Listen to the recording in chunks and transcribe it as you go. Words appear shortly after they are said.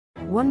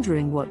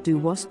Wondering what do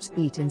wasps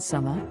eat in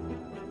summer?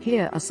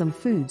 Here are some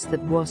foods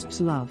that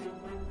wasps love.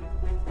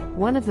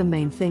 One of the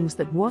main things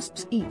that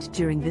wasps eat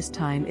during this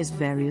time is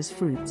various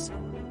fruits.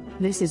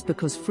 This is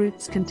because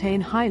fruits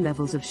contain high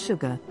levels of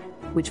sugar,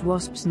 which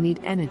wasps need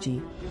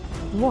energy.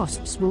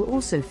 Wasps will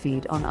also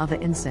feed on other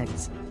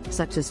insects,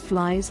 such as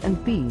flies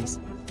and bees.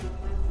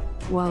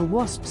 While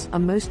wasps are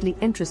mostly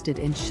interested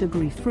in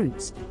sugary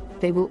fruits,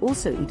 they will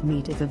also eat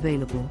meat if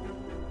available.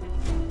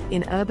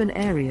 In urban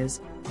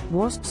areas,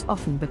 wasps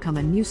often become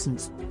a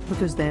nuisance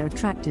because they are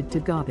attracted to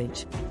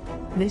garbage.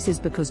 This is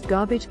because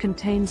garbage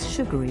contains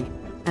sugary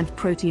and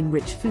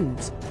protein-rich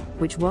foods,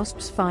 which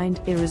wasps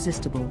find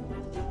irresistible.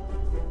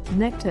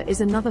 Nectar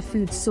is another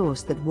food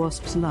source that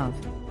wasps love.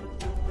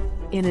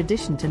 In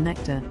addition to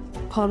nectar,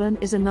 pollen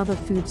is another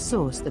food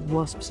source that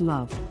wasps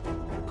love.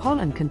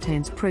 Pollen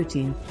contains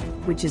protein,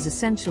 which is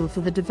essential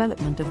for the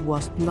development of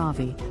wasp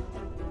larvae.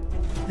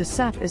 The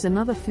sap is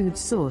another food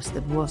source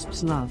that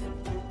wasps love.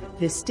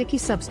 This sticky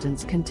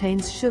substance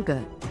contains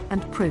sugar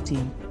and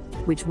protein,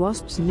 which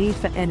wasps need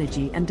for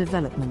energy and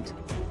development.